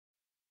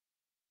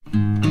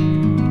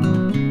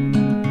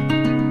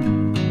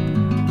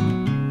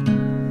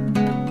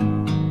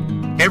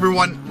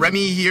everyone,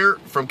 Remy here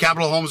from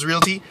Capital Homes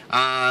Realty.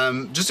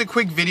 Just a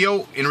quick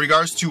video in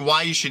regards to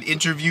why you should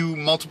interview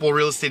multiple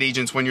real estate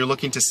agents when you're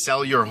looking to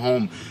sell your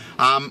home.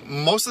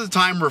 Most of the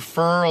time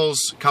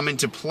referrals come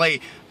into play,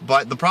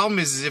 but the problem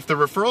is if the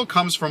referral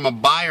comes from a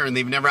buyer and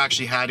they've never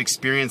actually had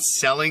experience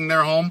selling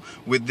their home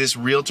with this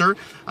realtor,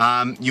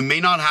 you may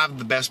not have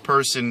the best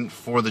person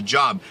for the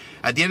job.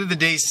 At the end of the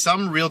day,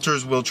 some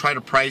realtors will try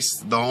to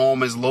price the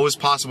home as low as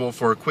possible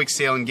for a quick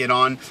sale and get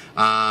on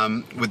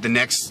with the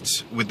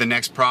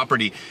next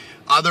property.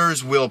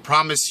 Others will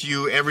promise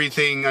you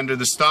everything under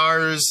the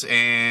stars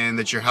and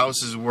that your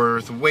house is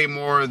worth way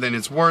more than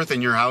it's worth,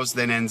 and your house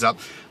then ends up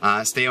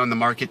staying on the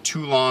market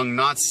too long,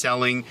 not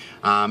selling,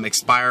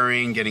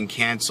 expiring, getting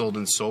canceled,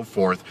 and so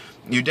forth.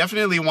 You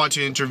definitely want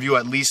to interview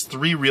at least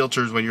 3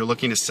 realtors when you're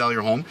looking to sell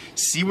your home.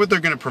 See what they're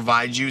going to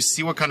provide you,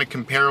 see what kind of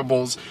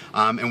comparables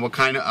and what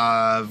kind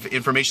of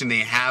information they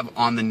have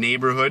on the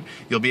neighborhood.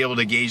 You'll be able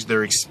to gauge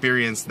their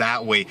experience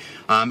that way.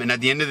 And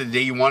at the end of the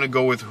day, you want to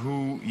go with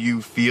who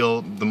you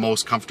feel the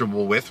most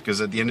comfortable with,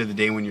 because at the end of the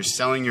day, when you're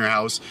selling your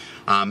house,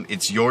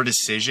 it's your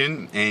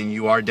decision and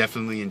you are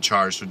definitely in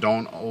charge. So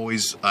don't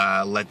always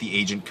let the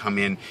agent come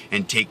in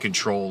and take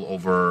control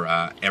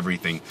over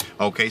everything.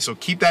 Okay, so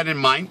keep that in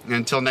mind.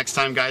 Until next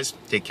time, guys,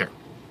 take care.